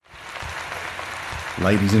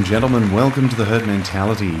Ladies and gentlemen, welcome to The Herd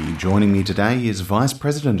Mentality. Joining me today is Vice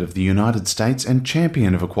President of the United States and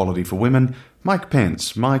Champion of Equality for Women, Mike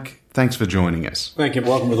Pence. Mike, thanks for joining us. Thank you.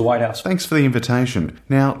 Welcome to the White House. Thanks for the invitation.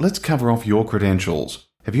 Now, let's cover off your credentials.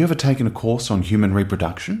 Have you ever taken a course on human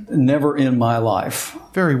reproduction? Never in my life.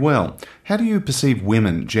 Very well. How do you perceive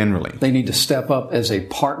women generally? They need to step up as a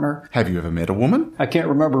partner. Have you ever met a woman? I can't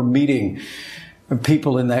remember meeting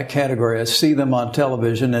people in that category. I see them on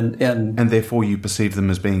television and therefore you perceive them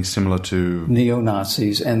as being similar to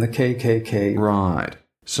neo-Nazis and the KKK. Right.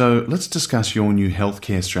 So let's discuss your new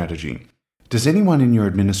healthcare strategy. Does anyone in your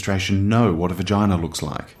administration know what a vagina looks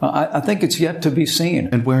like? I think it's yet to be seen.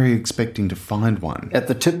 And where are you expecting to find one? At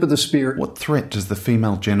the tip of the spear. What threat does the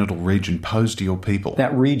female genital region pose to your people?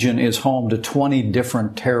 That region is home to 20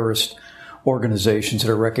 different terrorist organizations that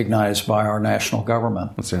are recognized by our national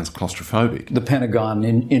government. That sounds claustrophobic. The Pentagon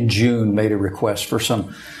in June made a request for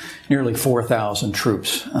some nearly 4,000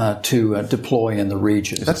 troops to deploy in the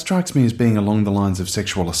region. That strikes me as being along the lines of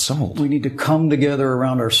sexual assault. We need to come together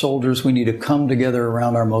around our soldiers. We need to come together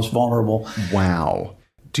around our most vulnerable. Wow.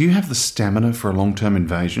 Do you have the stamina for a long-term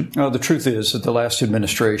invasion? The truth is that the last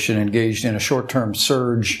administration engaged in a short-term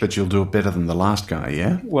surge. But you'll do it better than the last guy,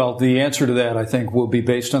 yeah? Well, the answer to that, I think, will be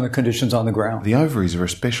based on the conditions on the ground. The ovaries are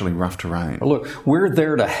especially rough terrain. Look, we're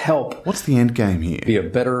there to help. What's the end game here? Be a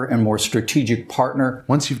better and more strategic partner.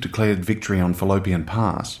 Once you've declared victory on Fallopian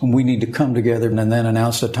Pass, we need to come together and then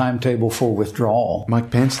announce a timetable for withdrawal. Mike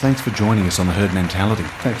Pence, thanks for joining us on The Herd Mentality.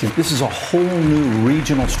 Thank you. This is a whole new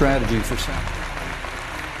regional strategy for South.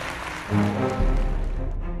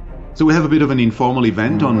 So we have a bit of an informal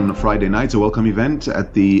event on Friday night, it's a welcome event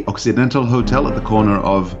at the Occidental Hotel at the corner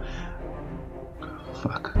of...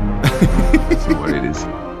 Let's see what it is.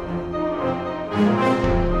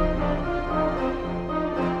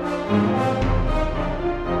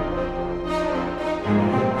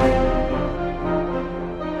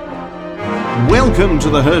 Welcome to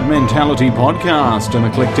the Herd Mentality Podcast, an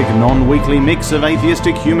eclectic non-weekly mix of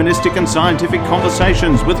atheistic, humanistic and scientific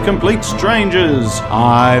conversations with complete strangers.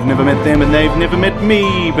 I've never met them and they've never met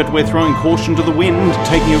me, but we're throwing caution to the wind,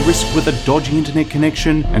 taking a risk with a dodgy internet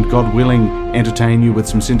connection, and God willing, entertain you with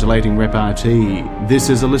some scintillating repartee. This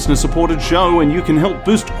is a listener-supported show and you can help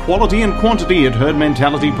boost quality and quantity at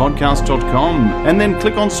herdmentalitypodcast.com and then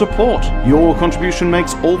click on support. Your contribution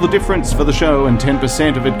makes all the difference for the show and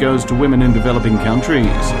 10% of it goes to women in developing countries.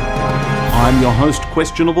 I'm your host,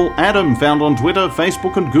 Questionable Adam, found on Twitter,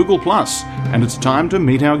 Facebook and Google+, and it's time to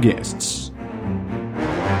meet our guests.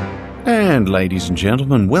 And ladies and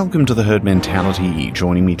gentlemen, welcome to the Herd Mentality.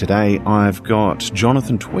 Joining me today, I've got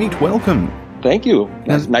Jonathan Tweet. Welcome. Thank you.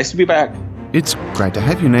 It's nice to be back. It's great to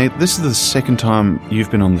have you, Nate. This is the second time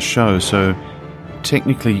you've been on the show, so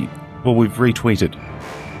technically, well, we've retweeted.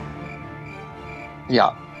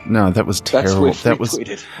 Yeah. No, that was terrible. That was.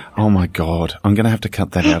 Oh my God! I'm going to have to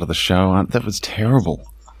cut that out of the show. That was terrible.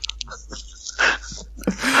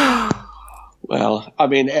 Well, I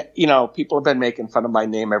mean, people have been making fun of my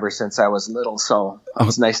name ever since I was little, so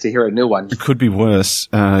it's nice to hear a new one. It could be worse.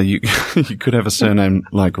 You could have a surname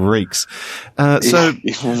like Reeks.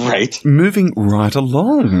 Right. Moving right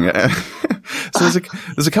along. So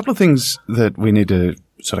there's a couple of things that we need to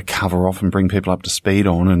sort of cover off and bring people up to speed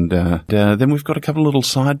on, and then we've got a couple of little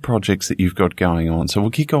side projects that you've got going on. So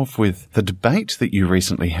we'll kick off with the debate that you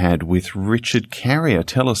recently had with Richard Carrier.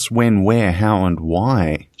 Tell us when, where, how, and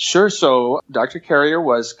why. Sure. So Dr. Carrier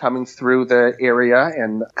was coming through the area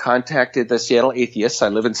and contacted the Seattle Atheists. I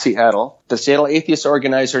live in Seattle. The Seattle Atheist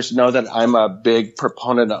organizers know that I'm a big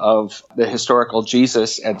proponent of the historical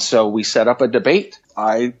Jesus, and so we set up a debate.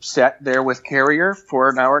 I sat there with Carrier for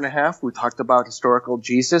an hour and a half. We talked about historical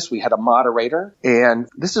Jesus. We had a moderator. And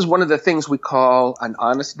this is one of the things we call an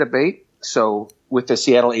honest debate. So with the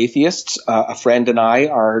Seattle Atheists, a friend and I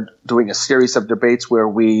are doing a series of debates where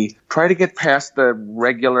we try to get past the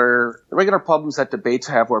regular problems that debates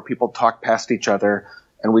have where people talk past each other.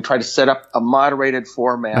 And we try to set up a moderated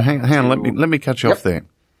format. Hang on, let me cut you off there.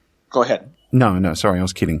 Go ahead. No, sorry, I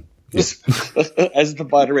was kidding. As the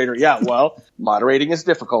moderator, moderating is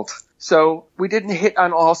difficult. So we didn't hit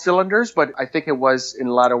on all cylinders, but I think it was in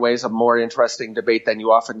a lot of ways a more interesting debate than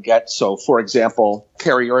you often get. So, for example,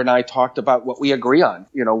 Carrier and I talked about what we agree on,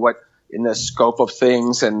 what in the scope of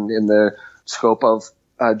things and in the scope of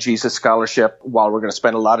Jesus scholarship, while we're going to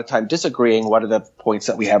spend a lot of time disagreeing, what are the points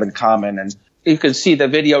that we have in common? And You can see the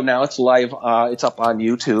video now. It's live. It's up on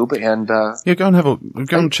YouTube. And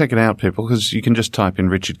go and check it out, people, because you can just type in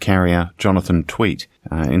Richard Carrier, Jonathan Tweet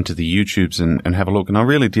into the YouTubes and have a look. And I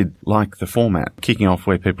really did like the format. Kicking off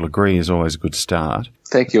where people agree is always a good start.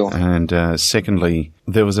 Thank you. And secondly,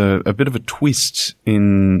 there was a bit of a twist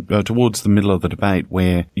in towards the middle of the debate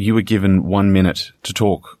where you were given 1 minute to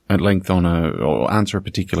talk at length on or answer a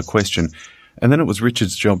particular question, and then it was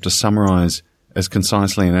Richard's job to summarise as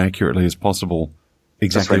concisely and accurately as possible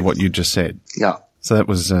exactly what you just said. Yeah. So that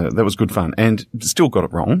was good fun, and still got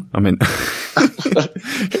it wrong. I mean,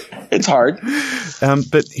 it's hard.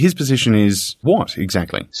 But his position is what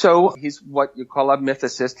exactly? So he's what you call a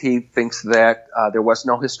mythicist. He thinks that there was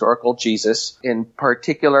no historical Jesus. In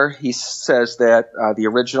particular, he says that the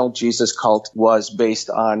original Jesus cult was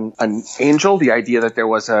based on an angel, the idea that there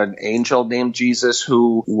was an angel named Jesus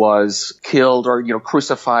who was killed or,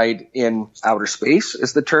 crucified in outer space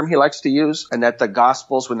is the term he likes to use, and that the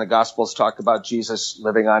Gospels, when the Gospels talk about Jesus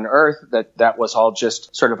living on earth, that was all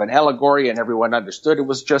just sort of an allegory, and everyone understood it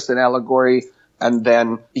was just an allegory. And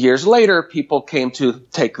then years later, people came to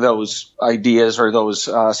take those ideas or those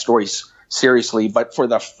stories seriously. But for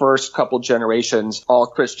the first couple generations, all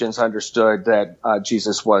Christians understood that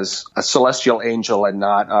Jesus was a celestial angel and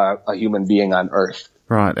not a human being on earth.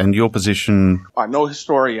 Right, and your position? I'm no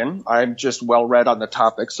historian. I'm just well read on the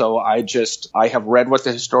topic, so I have read what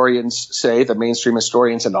the historians say, the mainstream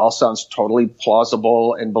historians, and it all sounds totally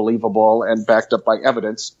plausible and believable and backed up by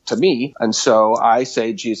evidence to me. And so I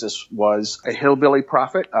say Jesus was a hillbilly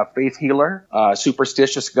prophet, a faith healer, a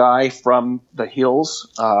superstitious guy from the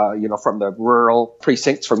hills, from the rural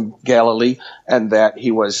precincts from Galilee, and that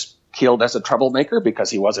he was killed as a troublemaker because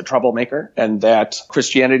he was a troublemaker, and that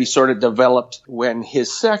Christianity sort of developed when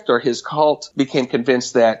his sect or his cult became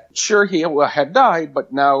convinced that, sure, he had died,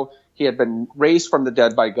 but now he had been raised from the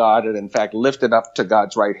dead by God and, in fact, lifted up to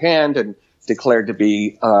God's right hand and declared to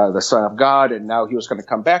be the Son of God, and now he was going to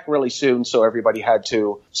come back really soon, so everybody had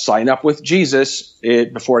to sign up with Jesus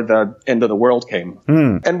before the end of the world came.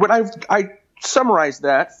 And when I summarized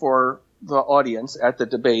that for the audience at the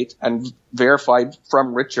debate and verified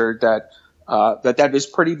from Richard that is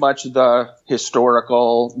pretty much the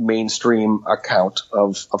historical mainstream account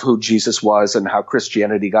of who Jesus was and how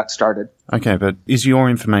Christianity got started. Okay, but is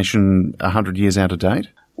your information 100 years out of date?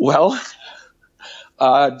 Well,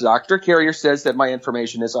 Dr. Carrier says that my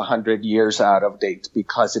information is 100 years out of date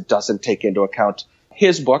because it doesn't take into account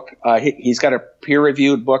his book. He's got a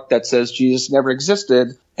peer-reviewed book that says Jesus never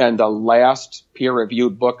existed, and the last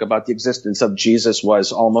peer-reviewed book about the existence of Jesus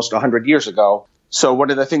was almost 100 years ago. So one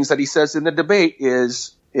of the things that he says in the debate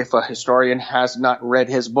is if a historian has not read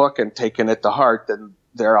his book and taken it to heart, then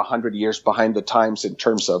they're 100 years behind the times in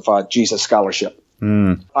terms of Jesus scholarship.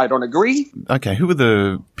 I don't agree. Okay, who were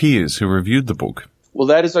the peers who reviewed the book? Well,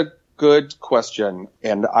 that is a good question,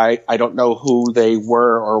 and I don't know who they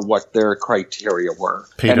were or what their criteria were.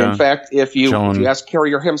 Peter, and in fact, if you ask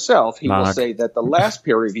Carrier himself, he Mark. will say that the last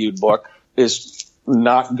peer-reviewed book is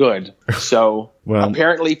not good. So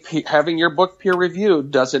apparently having your book peer-reviewed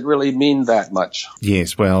doesn't really mean that much.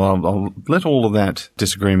 Yes, well, I'll let all of that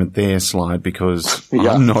disagreement there slide because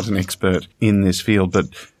I'm not an expert in this field, but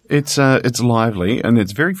it's lively and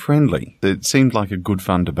it's very friendly. It seemed like a good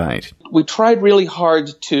fun debate. We tried really hard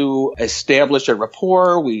to establish a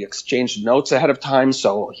rapport. We exchanged notes ahead of time,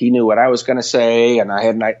 so he knew what I was going to say, and I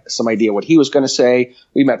had some idea what he was going to say.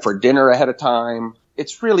 We met for dinner ahead of time.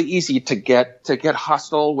 It's really easy to get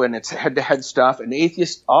hostile when it's head-to-head stuff, and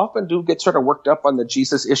atheists often do get sort of worked up on the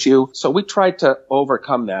Jesus issue. So we tried to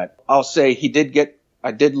overcome that. I'll say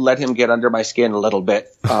I did let him get under my skin a little bit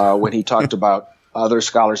when he talked about other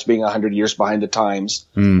scholars being 100 years behind the times,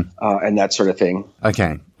 and that sort of thing.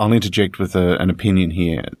 Okay, I'll interject with an opinion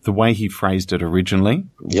here. The way he phrased it originally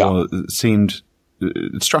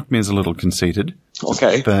it struck me as a little conceited.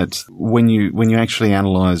 Okay. But when you actually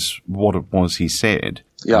analyse what it was he said,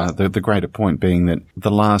 the greater point being that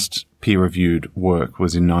the last peer-reviewed work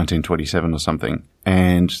was in 1927 or something,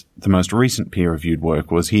 and the most recent peer-reviewed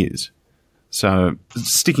work was his. So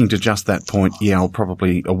sticking to just that point, I'll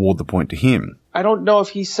probably award the point to him. I don't know if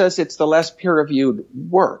he says it's the last peer-reviewed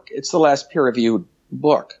work. It's the last peer-reviewed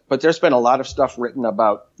book. But there's been a lot of stuff written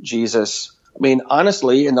about Jesus. I mean,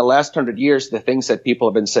 honestly, in the last 100 years, the things that people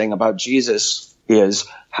have been saying about Jesus is,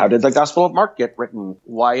 how did the Gospel of Mark get written?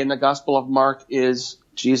 Why in the Gospel of Mark is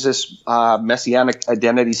Jesus' messianic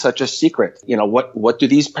identity such a secret? What do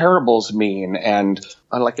these parables mean? And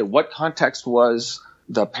in what context was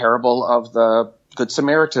the parable of the Good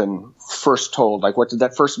Samaritan first told? What did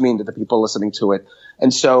that first mean to the people listening to it?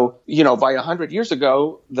 And so, by 100 years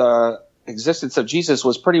ago, the existence of Jesus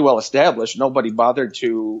was pretty well established. Nobody bothered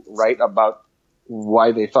to write about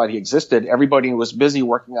why they thought he existed. Everybody was busy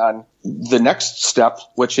working on the next step,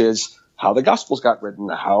 which is how the Gospels got written,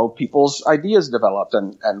 how people's ideas developed,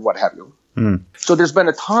 and what have you. So there's been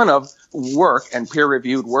a ton of work and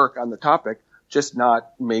peer-reviewed work on the topic, just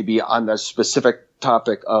not maybe on the specific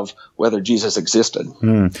topic of whether Jesus existed.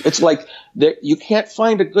 It's like you can't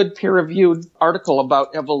find a good peer-reviewed article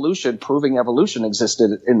about evolution proving evolution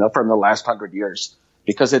existed from the last 100 years,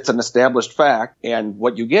 because it's an established fact, and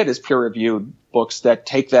what you get is peer-reviewed books that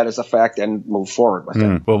take that as a fact and move forward with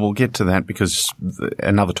it. Well, we'll get to that, because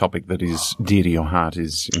another topic that is dear to your heart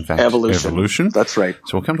is, in fact, evolution. That's right.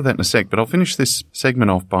 So we'll come to that in a sec, but I'll finish this segment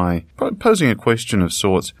off by posing a question of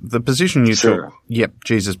sorts. The position you took, yep,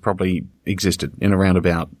 Jesus probably existed in a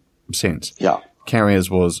roundabout sense. Yeah. Carrier's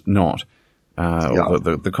was not, or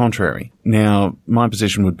the contrary. Now, my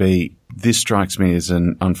position would be, this strikes me as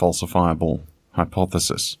an unfalsifiable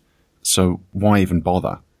hypothesis. So why even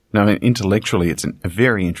bother? Now, intellectually, it's a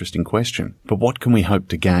very interesting question, but what can we hope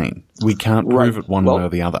to gain? We can't prove it one way or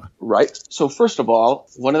the other. Right. So first of all,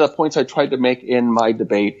 one of the points I tried to make in my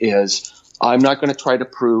debate is I'm not going to try to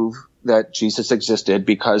prove that Jesus existed,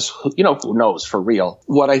 because, who knows for real.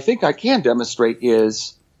 What I think I can demonstrate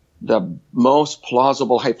is the most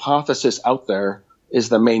plausible hypothesis out there is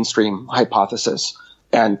the mainstream hypothesis.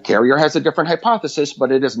 And Carrier has a different hypothesis,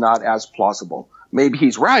 but it is not as plausible. Maybe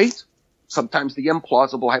he's right. Sometimes the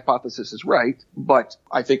implausible hypothesis is right. But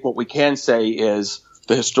I think what we can say is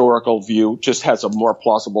the historical view just has a more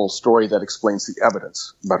plausible story that explains the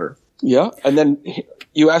evidence better. Yeah. And then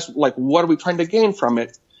you asked, what are we trying to gain from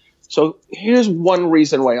it? So here's one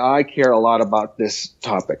reason why I care a lot about this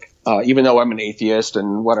topic. Even though I'm an atheist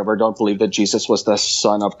and whatever, don't believe that Jesus was the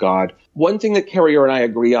Son of God. One thing that Carrier and I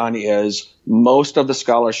agree on is most of the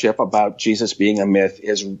scholarship about Jesus being a myth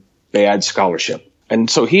is bad scholarship. And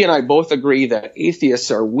so he and I both agree that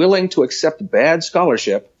atheists are willing to accept bad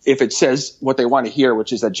scholarship if it says what they want to hear,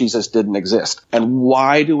 which is that Jesus didn't exist. And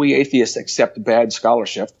why do we atheists accept bad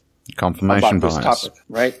scholarship? Confirmation about bias. This topic,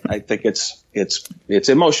 right? I think it's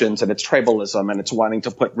emotions, and it's tribalism, and it's wanting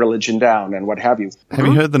to put religion down and what have you. Have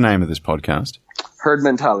you heard the name of this podcast? Herd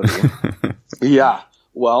mentality. Yeah.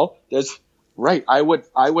 Well, right. I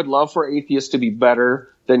would love for atheists to be better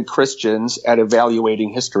than Christians at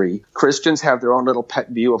evaluating history. Christians have their own little pet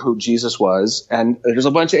view of who Jesus was, and there's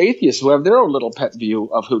a bunch of atheists who have their own little pet view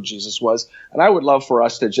of who Jesus was. And I would love for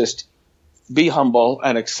us to just be humble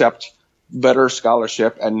and accept better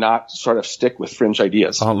scholarship and not sort of stick with fringe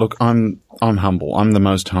ideas. Oh, look, I'm humble. I'm the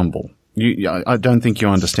most humble. I don't think you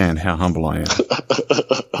understand how humble I am.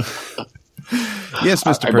 Yes,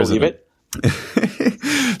 Mr. President. I believe it.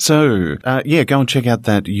 So, go and check out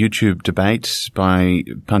that YouTube debate by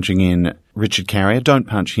punching in Richard Carrier. Don't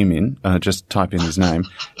punch him in, just type in his name,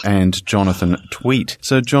 and Jonathan Tweet.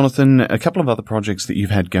 So, Jonathan, a couple of other projects that you've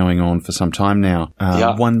had going on for some time now,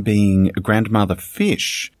 one being Grandmother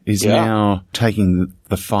Fish is now taking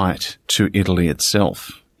the fight to Italy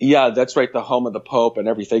itself. Yeah, that's right, the home of the Pope and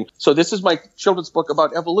everything. So this is my children's book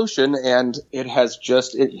about evolution, and it has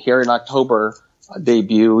just, here in October,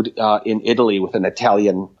 debuted in Italy with an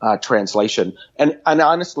Italian translation. And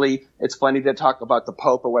honestly, it's funny to talk about the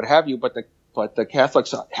Pope or what have you, but the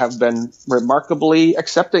Catholics have been remarkably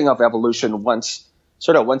accepting of evolution once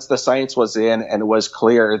the science was in and it was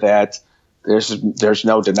clear that there's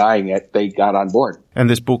no denying it. They got on board. And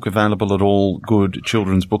this book available at all good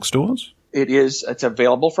children's bookstores? It is. It's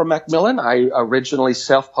available from Macmillan. I originally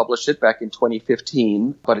self-published it back in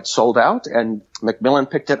 2015, but it sold out, and Macmillan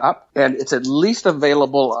picked it up. And it's at least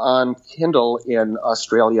available on Kindle in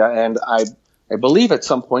Australia, and I believe at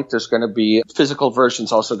some point there's going to be physical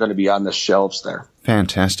versions also going to be on the shelves there.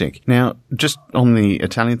 Fantastic. Now, just on the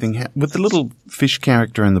Italian thing, with the little fish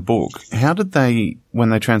character in the book, how did they,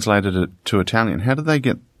 when they translated it to Italian, how did they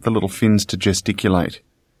get the little fins to gesticulate?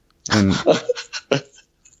 And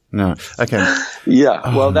no. Okay.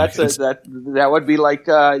 Yeah. Well, that would be like,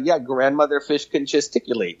 grandmother fish can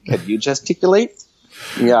gesticulate. Can you gesticulate?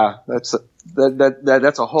 Yeah. That's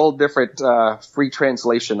a whole different, free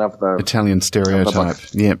translation of the Italian stereotype.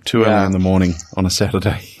 Yep. Too early in the morning on a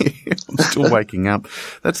Saturday. I'm still waking up.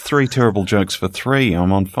 That's 3 terrible jokes for 3.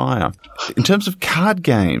 I'm on fire. In terms of card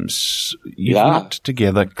games, you've knocked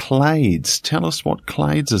together Clades. Tell us what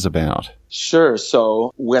Clades is about. Sure.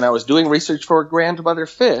 So when I was doing research for Grandmother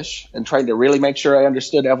Fish and trying to really make sure I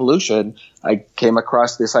understood evolution, I came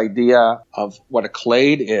across this idea of what a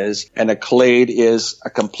clade is. And a clade is a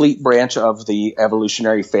complete branch of of the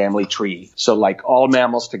evolutionary family tree. So like all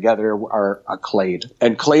mammals together are a clade.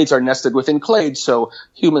 And clades are nested within clades. So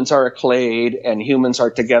humans are a clade, and humans are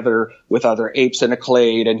together with other apes in a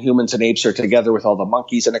clade, and humans and apes are together with all the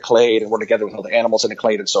monkeys in a clade, and we're together with all the animals in a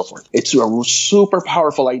clade, and so forth. It's a super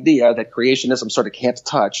powerful idea that creationism sort of can't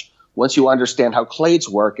touch. Once you understand how clades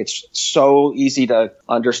work, it's so easy to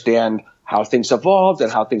understand how things evolved and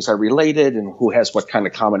how things are related and who has what kind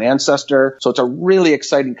of common ancestor. So it's a really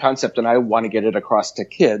exciting concept, and I want to get it across to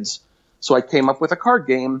kids. So I came up with a card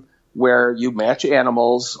game where you match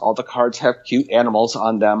animals. All the cards have cute animals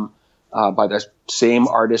on them by the same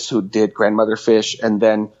artist who did Grandmother Fish. And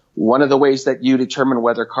then one of the ways that you determine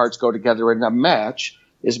whether cards go together in a match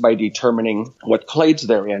is by determining what clades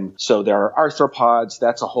they're in. So there are arthropods,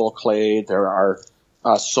 that's a whole clade. There are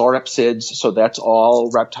sauropsids, so that's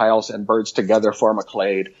all reptiles and birds together form a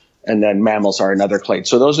clade. And then mammals are another clade.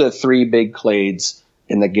 So those are the three big clades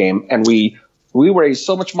in the game. And we raised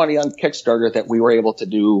so much money on Kickstarter that we were able to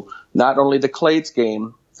do not only the clades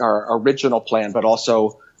game, our original plan, but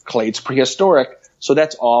also clades prehistoric. So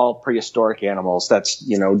that's all prehistoric animals. That's,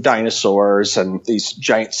 dinosaurs and these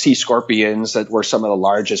giant sea scorpions that were some of the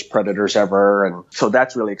largest predators ever. And so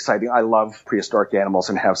that's really exciting. I love prehistoric animals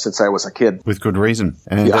and have since I was a kid. With good reason.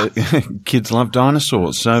 And kids love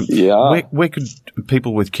dinosaurs. So where could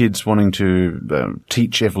people with kids wanting to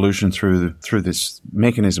teach evolution through this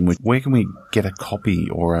mechanism, where can we get a copy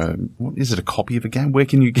or a copy of a game? Where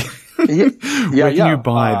can you get, where can you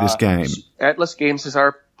buy this game? Atlas Games is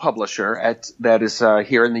our publisher that is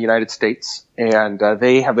here in the United States, and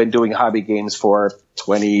they have been doing hobby games for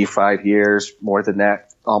 25 years, more than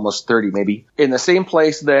that, almost 30 maybe. In the same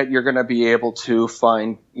place that you're going to be able to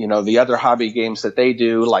find, the other hobby games that they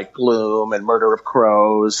do, like Gloom and Murder of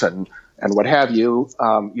Crows and what have you,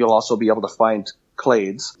 you'll also be able to find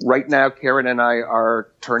clades. Right now, Karen and I are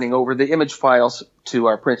turning over the image files to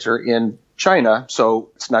our printer in China, so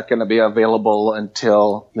it's not going to be available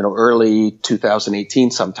until, early 2018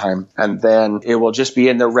 sometime. And then it will just be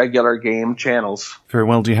in the regular game channels. Very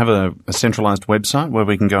well. Do you have a centralized website where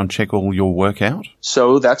we can go and check all your work out?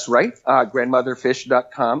 So that's right.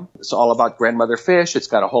 Grandmotherfish.com. It's all about Grandmother Fish. It's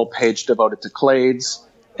got a whole page devoted to clades.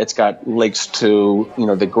 It's got links to,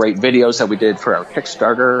 the great videos that we did for our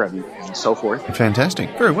Kickstarter and so forth. Fantastic.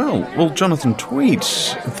 Very well. Well, Jonathan Tweet,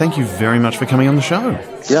 thank you very much for coming on the show.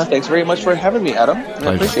 Yeah, thanks very much for having me, Adam.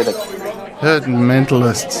 I appreciate it. Herd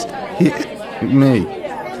mentalists, me.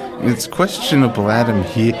 It's Questionable Adam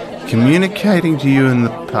here, communicating to you in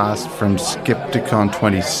the past from Skepticon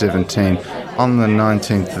 2017 on the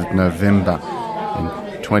 19th of November in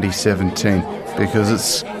 2017, because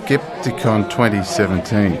it's Skepticon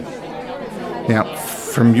 2017. Now,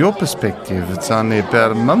 from your perspective, it's only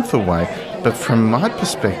about a month away, but from my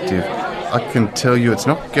perspective, I can tell you it's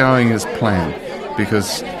not going as planned,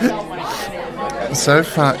 because so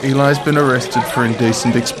far Eli's been arrested for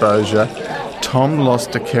indecent exposure, Tom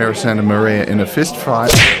lost to Cara Santa Maria in a fist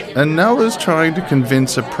fight, and Noah's trying to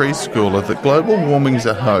convince a preschooler that global warming's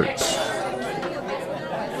a hoax.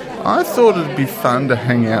 I thought it'd be fun to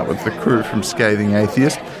hang out with the crew from Scathing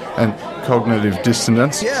Atheist and Cognitive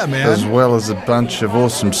Dissonance, as well as a bunch of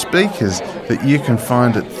awesome speakers that you can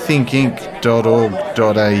find at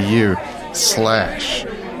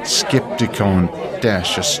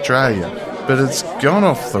thinkinc.org.au/Skepticon-Australia. But it's gone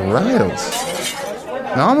off the rails.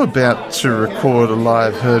 Now, I'm about to record a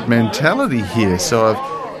live herd mentality here, so I've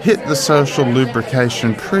hit the social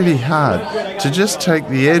lubrication pretty hard to just take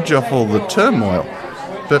the edge off all the turmoil.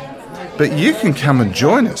 But you can come and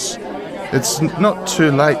join us. It's not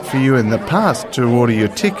too late for you in the past to order your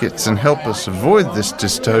tickets and help us avoid this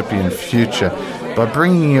dystopian future by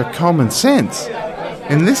bringing your common sense.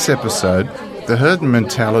 In this episode, the herd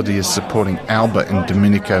mentality is supporting Alba in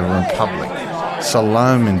Dominican Republic,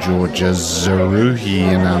 Salome in Georgia, Zeruhi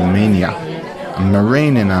in Armenia,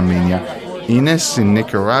 Marine in Armenia, Ines in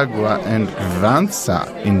Nicaragua, and Gvansa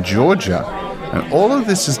in Georgia. And all of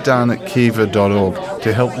this is done at kiva.org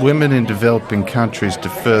to help women in developing countries to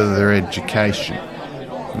further their education.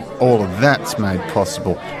 And all of that's made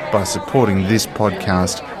possible by supporting this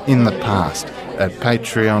podcast in the past at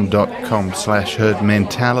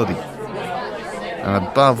patreon.com/herdmentality. And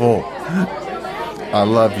above all, I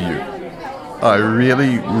love you. I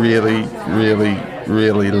really, really, really,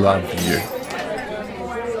 really love you.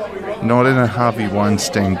 Not in a Harvey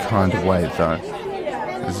Weinstein kind of way, though.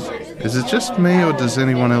 Is it just me, or does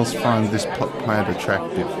anyone else find this plant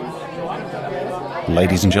attractive?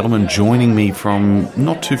 Ladies and gentlemen, joining me from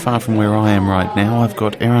not too far from where I am right now, I've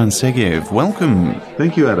got Eran Segev. Welcome.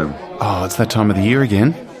 Thank you, Adam. Oh, it's that time of the year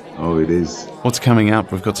again. Oh, it is. What's coming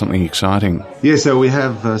up? We've got something exciting. Yeah, so we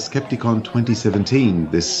have Skepticon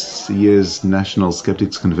 2017. This year's National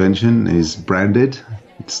Skeptics Convention is branded.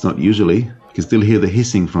 It's not usually. You can still hear the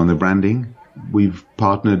hissing from the branding. We've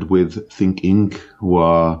partnered with Think Inc., who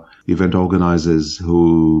are event organizers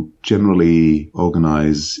who generally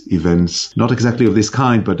organize events, not exactly of this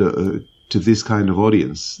kind, but to this kind of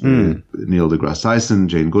audience. Neil deGrasse Tyson,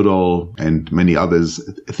 Jane Goodall, and many others,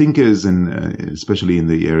 thinkers, and especially in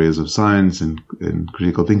the areas of science and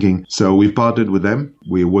critical thinking. So we've partnered with them.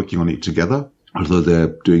 We're working on it together, although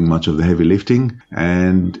they're doing much of the heavy lifting,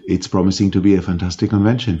 and it's promising to be a fantastic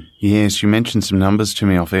convention. Yes, you mentioned some numbers to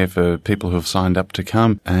me off air for people who have signed up to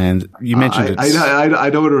come, and you mentioned I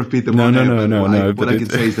don't want to repeat them. No. What I can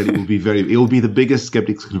say is that it will be the biggest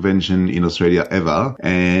skeptics convention in Australia ever,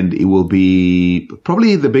 and it will be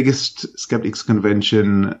probably the biggest skeptics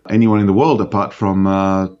convention anywhere in the world, apart from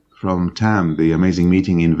TAM, the amazing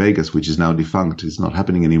meeting in Vegas, which is now defunct. It's not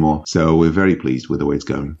happening anymore. So we're very pleased with the way it's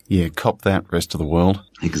going. Yeah, cop that, rest of the world.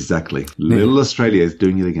 Exactly. Little Australia is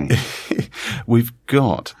doing it again. We've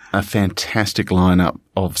got a fantastic lineup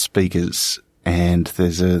of speakers, and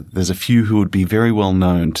there's a few who would be very well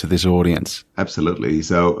known to this audience. Absolutely.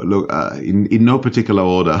 So look, in no particular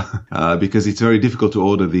order, because it's very difficult to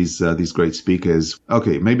order these great speakers.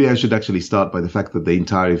 Okay, maybe I should actually start by the fact that the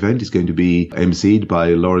entire event is going to be emceed by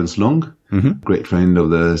Lawrence Leung, great friend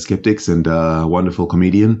of the Skeptics and wonderful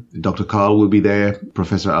comedian. Dr. Carl will be there.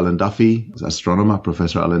 Professor Alan Duffy, astronomer,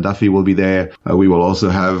 Professor Alan Duffy will be there. We will also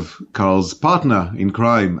have Carl's partner in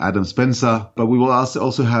crime, Adam Spencer, but we will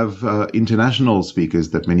also have international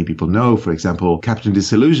speakers that many people know. For example, Captain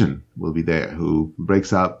Disillusion will be there, who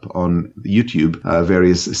breaks up on YouTube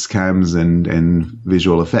various scams and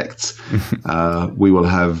visual effects. We will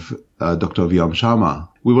have Dr. Vyom Sharma.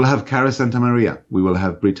 We will have Cara Santamaria. We will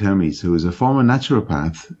have Britt Hermes, who is a former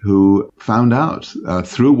naturopath who found out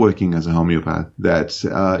through working as a homeopath that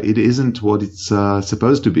it isn't what it's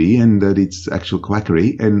supposed to be, and that it's actual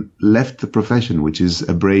quackery, and left the profession, which is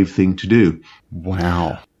a brave thing to do.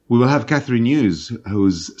 Wow. We will have Catherine Hughes,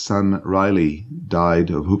 whose son Riley died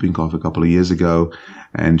of whooping cough a couple of years ago,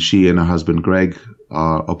 and she and her husband Greg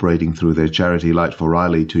are operating through their charity Light for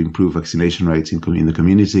Riley to improve vaccination rates in the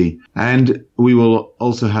community. And we will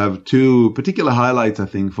also have two particular highlights, I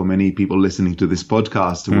think, for many people listening to this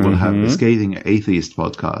podcast. We will have the Scathing Atheist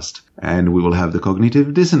podcast, and we will have the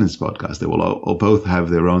Cognitive Dissonance podcast. They will all both have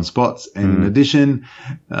their own spots. And in addition,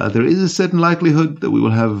 there is a certain likelihood that we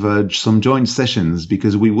will have some joint sessions,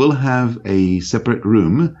 because we will have a separate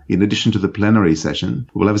room in addition to the plenary session.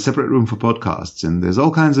 We'll have a separate room for podcasts, and there's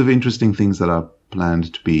all kinds of interesting things that are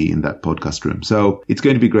planned to be in that podcast room. So it's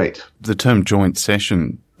going to be great. The term joint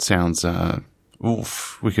session sounds,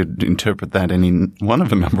 we could interpret that in one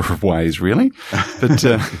of a number of ways, really. But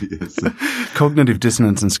Yes. Cognitive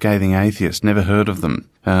Dissonance and Scathing Atheist, never heard of them.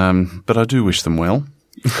 But I do wish them well.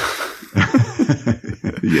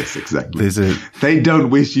 Yes, exactly. There's They don't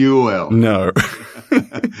wish you well. No.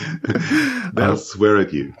 They'll swear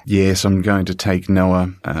at you. Yes, I'm going to take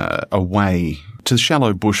Noah away to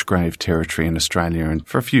shallow bushgrave territory in Australia, and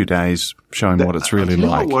for a few days show him what it's really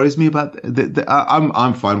like. What worries me about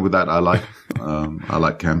I'm fine with that. I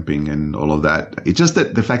like camping and all of that. It's just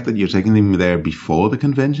that the fact that you're taking him there before the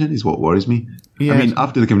convention is what worries me. Yeah. I mean,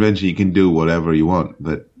 after the convention you can do whatever you want,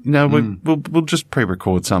 but no, we'll just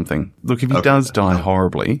pre-record something. Look, if he does die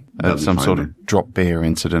horribly of some sort of drop bear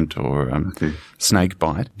incident or snake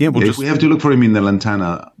bite, if we have to look for him in the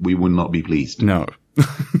Lantana, we would not be pleased. No.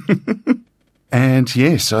 And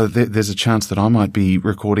so there's a chance that I might be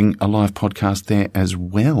recording a live podcast there as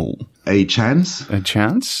well. A chance? A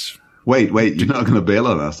chance? Wait, you're not going to bail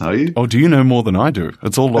on us, are you? Oh, do you know more than I do?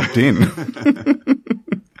 It's all locked in.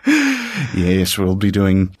 Yes, we'll be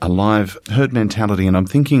doing a live herd mentality, and I'm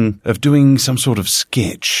thinking of doing some sort of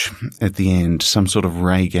sketch at the end, some sort of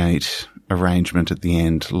Raygate arrangement at the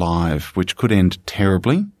end live, which could end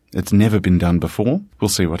terribly. It's never been done before. We'll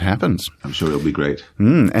see what happens. I'm sure it'll be great.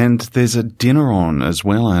 And there's a dinner on as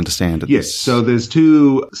well, I understand. Yes, so there's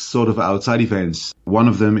two sort of outside events. One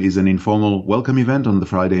of them is an informal welcome event on the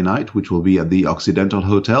Friday night, which will be at the Occidental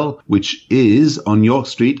Hotel, which is on York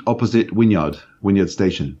Street opposite Wynyard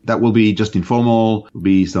Station. That will be just informal,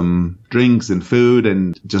 be some drinks and food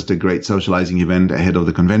and just a great socializing event ahead of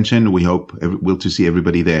the convention. We hope we'll to see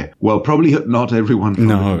everybody there. Well, probably not everyone from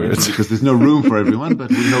because there's no room for everyone, but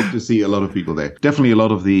we hope to see a lot of people there. Definitely a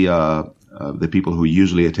lot of the people who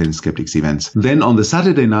usually attend Skeptics events. Then on the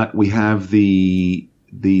Saturday night, we have the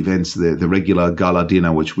events, the regular gala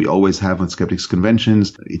dinner, which we always have on Skeptics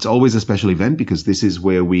conventions. It's always a special event because this is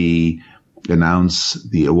where we announce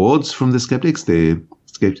the awards from the Skeptics, the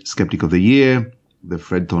Skeptic of the Year, the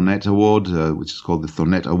Fred Thornett Award, which is called the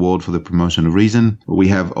Thornett Award for the Promotion of Reason. We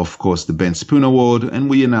have, of course, the Ben Spoon Award, and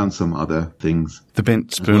we announced some other things. The Ben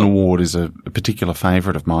Spoon Award is a particular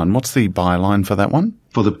favourite of mine. What's the byline for that one?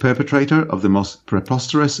 For the perpetrator of the most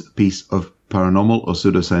preposterous piece of paranormal or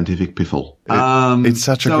pseudoscientific piffle. It's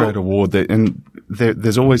such a great award, and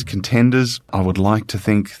there's always contenders. I would like to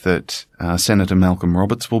think that Senator Malcolm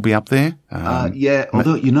Roberts will be up there.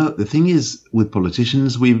 Although, the thing is with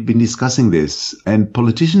politicians, we've been discussing this, and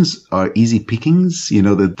politicians are easy pickings.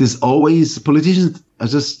 That there's always, politicians are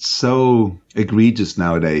just so egregious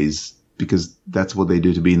nowadays because that's what they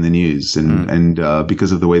do to be in the news, and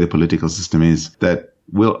because of the way the political system is, that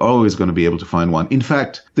we're always going to be able to find one. In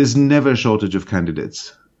fact, there's never a shortage of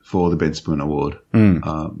candidates for the Ben Spoon Award. We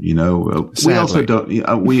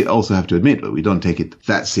also have to admit that we don't take it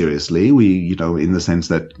that seriously. We, in the sense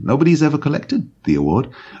that nobody's ever collected the award.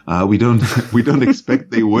 We don't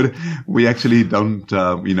expect they would. We actually don't,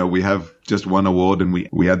 we have just one award and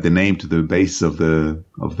we add the name to the base of the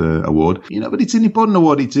award. But it's an important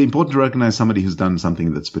award. It's important to recognize somebody who's done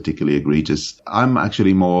something that's particularly egregious. I'm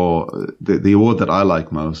actually more, the award that I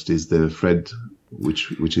like most is the Fred,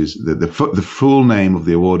 which is the full name of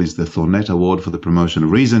the award is the Thornett Award for the Promotion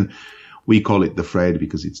of Reason. We call it the Fred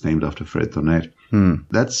because it's named after Fred Thornett.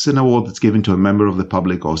 That's an award that's given to a member of the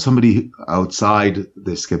public or somebody outside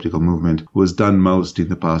the skeptical movement who has done most in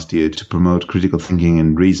the past year to promote critical thinking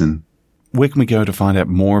and reason. Where can we go to find out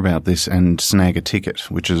more about this and snag a ticket,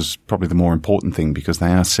 which is probably the more important thing because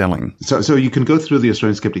they are selling? So you can go through the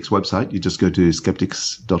Australian Skeptics website. You just go to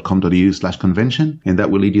skeptics.com.au/convention and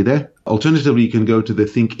that will lead you there. Alternatively, you can go to the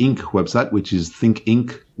Think Inc. website, which is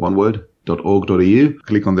thinkinc.org.au.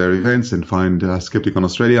 Click on their events and find Skepticon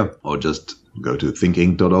Australia, or just go to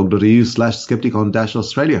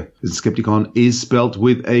thinkinc.org.au/Skepticon-Australia. Skepticon is spelt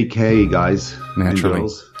with a K, guys. Naturally.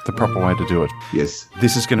 The proper way to do it. Yes.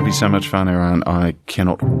 This is going to be so much fun, Eran. I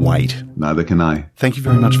cannot wait. Neither can I. Thank you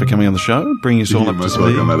very much for coming on the show, bringing us all up to speed. You're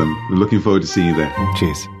most welcome, Adam. We're looking forward to seeing you there.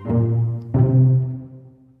 Cheers.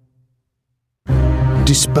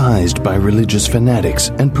 Despised by religious fanatics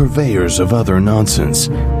and purveyors of other nonsense,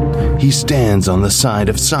 he stands on the side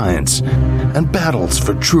of science and battles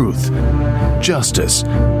for truth, justice,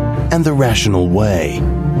 and the rational way.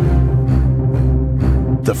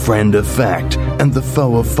 The friend of fact and the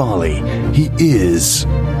foe of folly, he is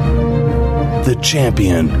the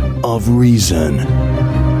champion of reason.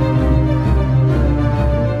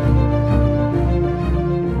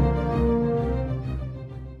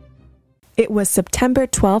 It was September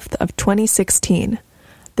 12th of 2016.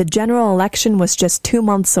 The general election was just 2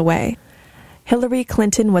 months away. Hillary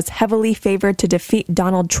Clinton was heavily favored to defeat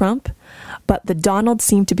Donald Trump, but the Donald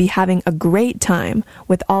seemed to be having a great time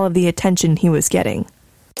with all of the attention he was getting.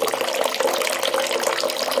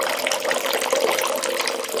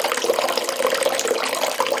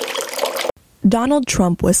 Donald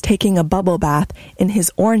Trump was taking a bubble bath in his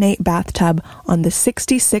ornate bathtub on the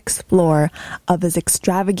 66th floor of his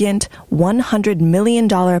extravagant $100 million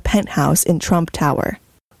penthouse in Trump Tower.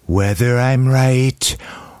 Whether I'm right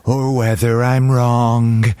or whether I'm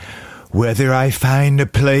wrong, whether I find a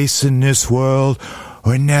place in this world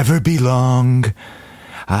or never belong,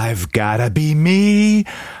 I've gotta be me,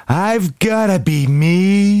 I've gotta be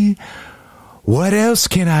me. What else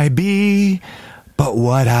can I be but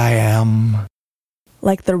what I am?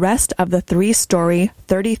 Like the rest of the 3-story,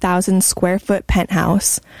 30,000-square-foot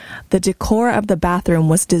penthouse, the decor of the bathroom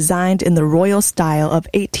was designed in the royal style of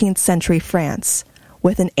 18th century France,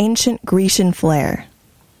 with an ancient Grecian flair.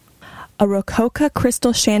 A Rococo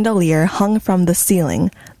crystal chandelier hung from the ceiling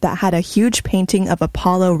that had a huge painting of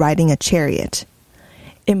Apollo riding a chariot.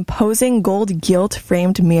 Imposing gold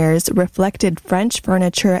gilt-framed mirrors reflected French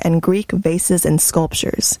furniture and Greek vases and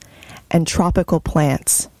sculptures, and tropical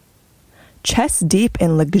plants. Chest-deep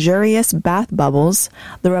in luxurious bath bubbles,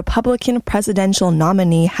 the Republican presidential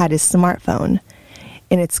nominee had his smartphone,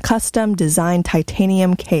 in its custom-designed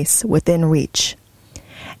titanium case within reach.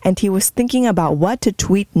 And he was thinking about what to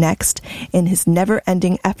tweet next in his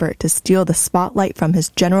never-ending effort to steal the spotlight from his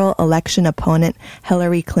general election opponent,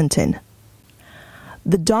 Hillary Clinton.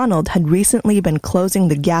 The Donald had recently been closing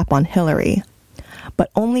the gap on Hillary, but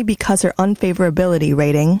only because her unfavorability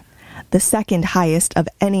rating, the second highest of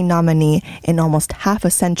any nominee in almost half a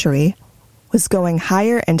century, was going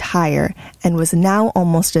higher and higher and was now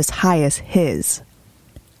almost as high as his.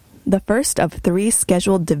 The first of 3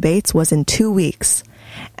 scheduled debates was in 2 weeks,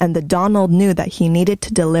 and the Donald knew that he needed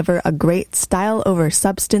to deliver a great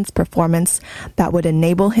style-over-substance performance that would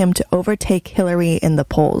enable him to overtake Hillary in the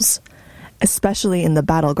polls, especially in the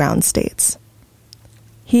battleground states.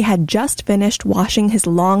 He had just finished washing his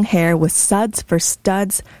long hair with Suds for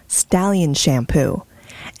Studs stallion shampoo,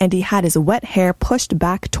 and he had his wet hair pushed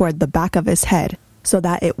back toward the back of his head so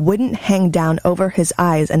that it wouldn't hang down over his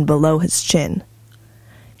eyes and below his chin.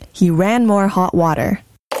 He ran more hot water.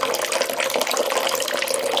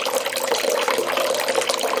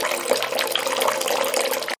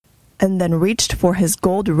 And then reached for his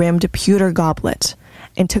gold-rimmed pewter goblet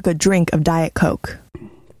and took a drink of Diet Coke.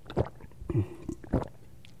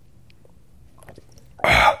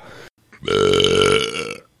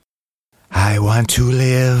 I want to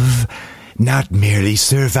live, not merely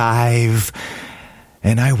survive.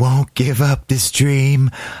 And I won't give up this dream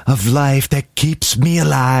of life that keeps me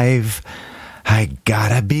alive. I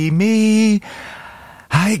gotta be me.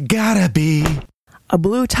 I gotta be. A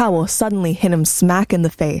blue towel suddenly hit him smack in the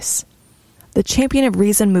face. The champion of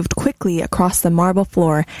reason moved quickly across the marble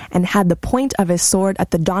floor and had the point of his sword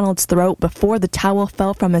at the Donald's throat before the towel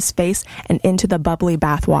fell from his face and into the bubbly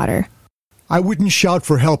bathwater. I wouldn't shout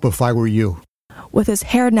for help if I were you. With his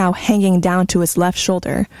hair now hanging down to his left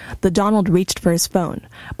shoulder, the Donald reached for his phone,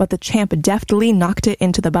 but the champ deftly knocked it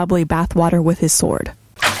into the bubbly bathwater with his sword.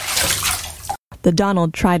 The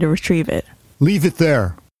Donald tried to retrieve it. Leave it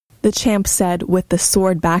there, the champ said with the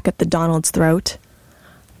sword back at the Donald's throat.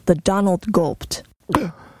 The Donald gulped.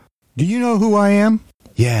 Do you know who I am?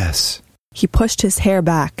 Yes. He pushed his hair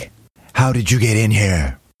back. How did you get in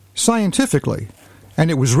here? Scientifically, and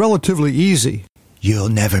it was relatively easy. You'll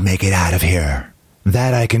never make it out of here.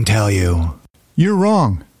 That I can tell you. You're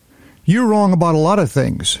wrong. You're wrong about a lot of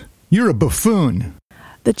things. You're a buffoon.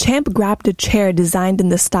 The champ grabbed a chair designed in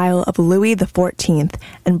the style of Louis XIV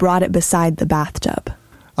and brought it beside the bathtub.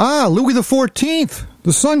 Ah, Louis XIV,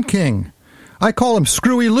 the Sun King. I call him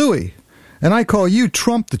Screwy Louis, and I call you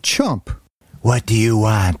Trump the Chump. What do you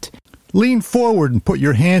want? Lean forward and put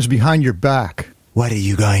your hands behind your back. What are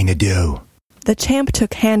you going to do? The champ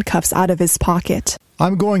took handcuffs out of his pocket.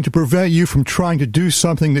 I'm going to prevent you from trying to do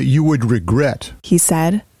something that you would regret, he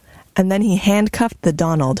said, and then he handcuffed the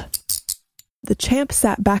Donald. The champ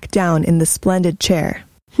sat back down in the splendid chair.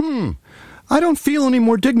 I don't feel any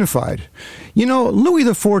more dignified. You know, Louis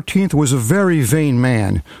XIV was a very vain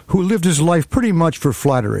man who lived his life pretty much for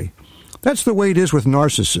flattery. That's the way it is with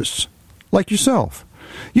narcissists. Like yourself.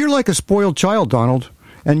 You're like a spoiled child, Donald,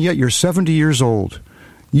 and yet you're 70 years old.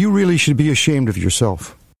 You really should be ashamed of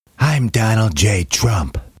yourself. I'm Donald J.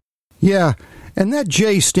 Trump. Yeah, and that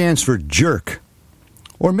J stands for jerk.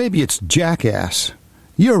 Or maybe it's jackass.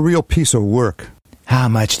 You're a real piece of work. How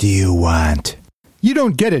much do you want? You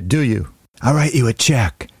don't get it, do you? I'll write you a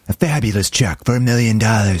check. A fabulous check for $1 million.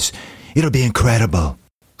 It'll be incredible.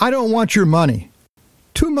 I don't want your money.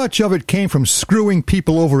 Too much of it came from screwing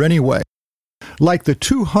people over anyway. Like the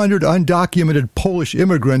 200 undocumented Polish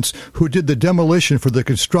immigrants who did the demolition for the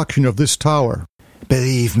construction of this tower.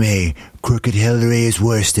 Believe me, Crooked Hillary is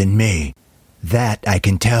worse than me. That I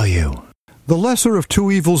can tell you. The lesser of two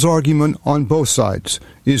evils argument on both sides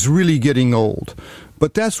is really getting old.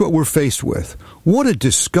 But that's what we're faced with. What a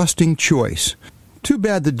disgusting choice. Too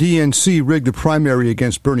bad the DNC rigged the primary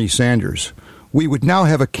against Bernie Sanders. We would now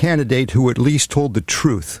have a candidate who at least told the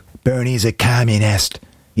truth. Bernie's a communist.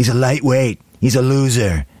 He's a lightweight. He's a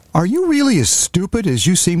loser. Are you really as stupid as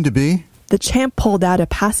you seem to be? The champ pulled out a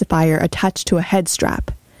pacifier attached to a head strap.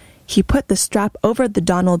 He put the strap over the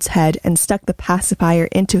Donald's head and stuck the pacifier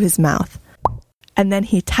into his mouth. And then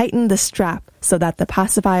he tightened the strap so that the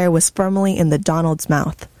pacifier was firmly in the Donald's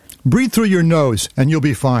mouth. Breathe through your nose and you'll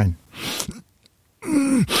be fine.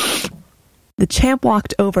 The champ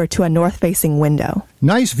walked over to a north-facing window.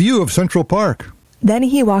 Nice view of Central Park. Then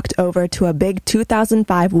he walked over to a big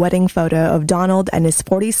 2005 wedding photo of Donald and his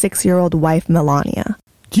 46-year-old wife, Melania.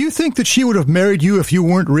 Do you think that she would have married you if you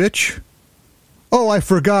weren't rich? Oh, I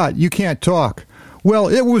forgot. You can't talk. Well,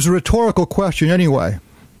 it was a rhetorical question anyway.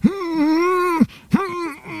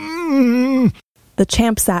 The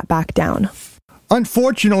champ sat back down.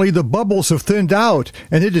 Unfortunately, the bubbles have thinned out,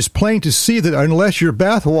 and it is plain to see that unless your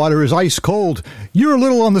bathwater is ice cold, you're a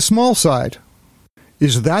little on the small side.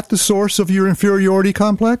 Is that the source of your inferiority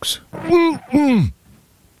complex? It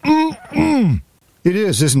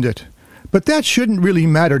is, isn't it? But that shouldn't really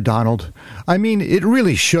matter, Donald. I mean, it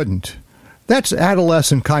really shouldn't. That's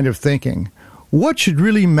adolescent kind of thinking. What should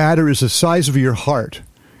really matter is the size of your heart.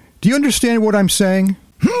 Do you understand what I'm saying?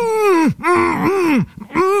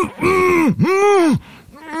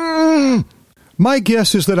 My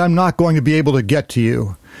guess is that I'm not going to be able to get to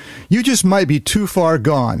you. You just might be too far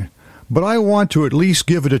gone. But I want to at least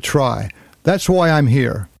give it a try. That's why I'm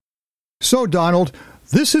here. So, Donald,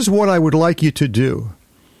 this is what I would like you to do.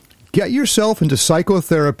 Get yourself into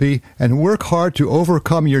psychotherapy and work hard to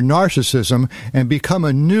overcome your narcissism and become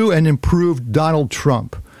a new and improved Donald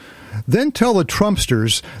Trump. Then tell the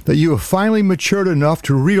Trumpsters that you have finally matured enough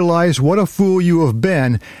to realize what a fool you have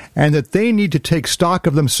been and that they need to take stock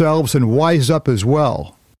of themselves and wise up as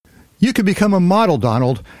well. You could become a model,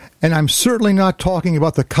 Donald, and I'm certainly not talking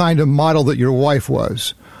about the kind of model that your wife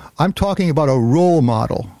was. I'm talking about a role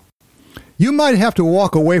model. You might have to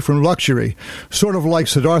walk away from luxury, sort of like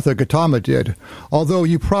Siddhartha Gautama did, although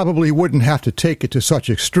you probably wouldn't have to take it to such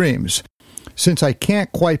extremes, since I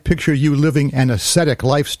can't quite picture you living an ascetic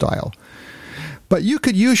lifestyle. But you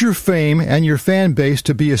could use your fame and your fan base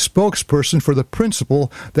to be a spokesperson for the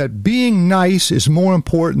principle that being nice is more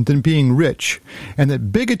important than being rich, and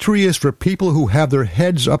that bigotry is for people who have their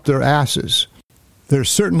heads up their asses. There's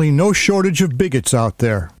certainly no shortage of bigots out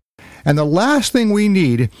there. And the last thing we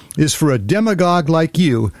need is for a demagogue like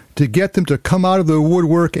you to get them to come out of the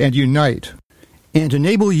woodwork and unite, and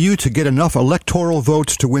enable you to get enough electoral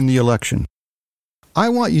votes to win the election. I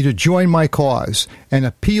want you to join my cause and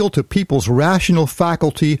appeal to people's rational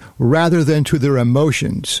faculty rather than to their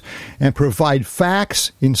emotions, and provide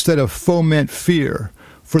facts instead of foment fear,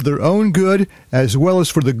 for their own good as well as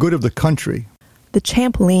for the good of the country. The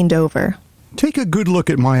champ leaned over. Take a good look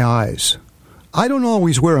at my eyes. I don't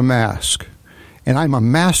always wear a mask, and I'm a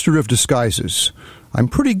master of disguises. I'm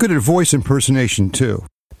pretty good at voice impersonation, too.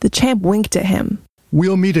 The champ winked at him.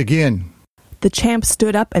 We'll meet again. The champ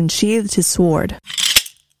stood up and sheathed his sword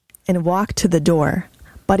and walked to the door,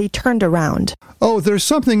 but he turned around. Oh, there's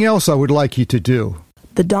something else I would like you to do.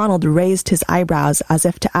 The Donald raised his eyebrows as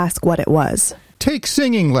if to ask what it was. Take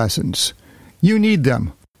singing lessons. You need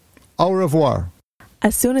them. Au revoir.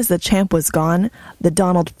 As soon as the champ was gone, the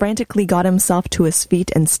Donald frantically got himself to his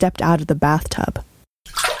feet and stepped out of the bathtub.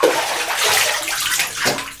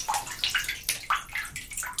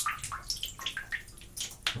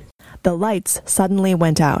 The lights suddenly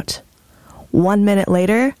went out. 1 minute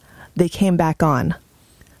later, they came back on.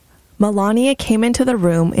 Melania came into the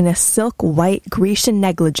room in a silk white Grecian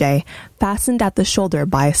negligee fastened at the shoulder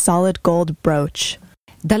by a solid gold brooch.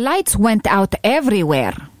 "The lights went out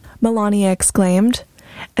everywhere," Melania exclaimed.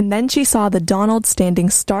 And then she saw the Donald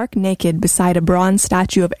standing stark naked beside a bronze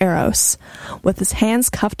statue of Eros, with his hands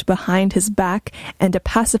cuffed behind his back and a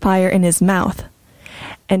pacifier in his mouth,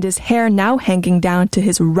 and his hair now hanging down to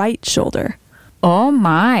his right shoulder. "Oh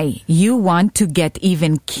my, you want to get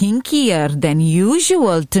even kinkier than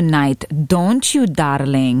usual tonight, don't you,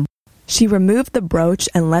 darling?" She removed the brooch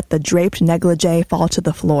and let the draped negligee fall to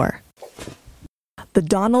the floor. The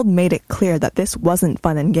Donald made it clear that this wasn't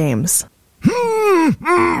fun and games.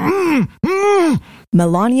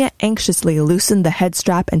 Melania anxiously loosened the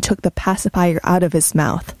headstrap and took the pacifier out of his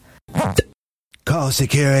mouth. Call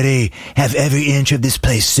security. Have every inch of this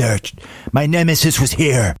place searched. My nemesis was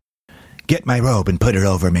here. Get my robe and put it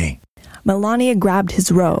over me. Melania grabbed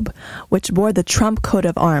his robe, which bore the Trump coat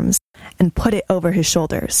of arms, and put it over his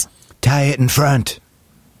shoulders. Tie it in front.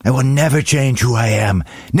 I will never change who I am.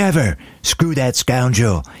 Never. Screw that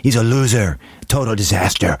scoundrel. He's a loser. Total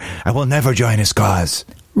disaster. I will never join his cause.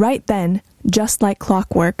 Right then, just like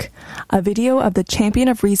clockwork, a video of the champion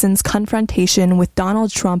of reason's confrontation with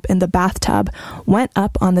Donald Trump in the bathtub went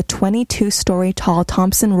up on the 22-story tall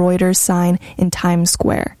Thomson Reuters sign in Times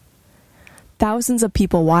Square. Thousands of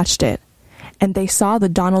people watched it, and they saw the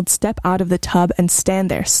Donald step out of the tub and stand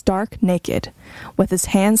there stark naked, with his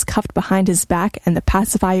hands cuffed behind his back and the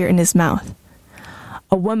pacifier in his mouth.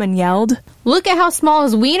 A woman yelled, "Look at how small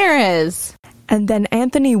his wiener is!" And then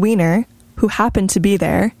Anthony Weiner, who happened to be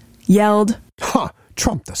there, yelled, "Ha!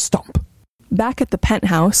 Trump the stump!" Back at the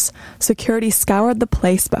penthouse, security scoured the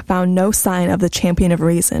place but found no sign of the champion of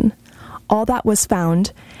reason. All that was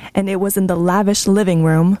found, and it was in the lavish living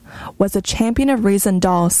room, was a champion of reason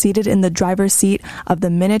doll seated in the driver's seat of the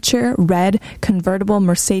miniature red convertible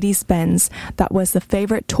Mercedes-Benz that was the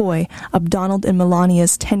favorite toy of Donald and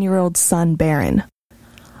Melania's 10-year-old son, Barron.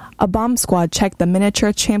 A bomb squad checked the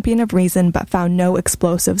miniature champion of reason but found no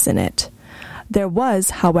explosives in it. There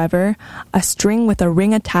was, however, a string with a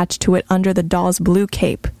ring attached to it under the doll's blue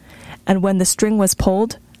cape, and when the string was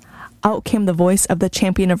pulled, out came the voice of the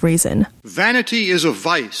champion of reason. Vanity is a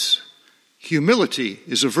vice. Humility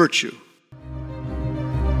is a virtue.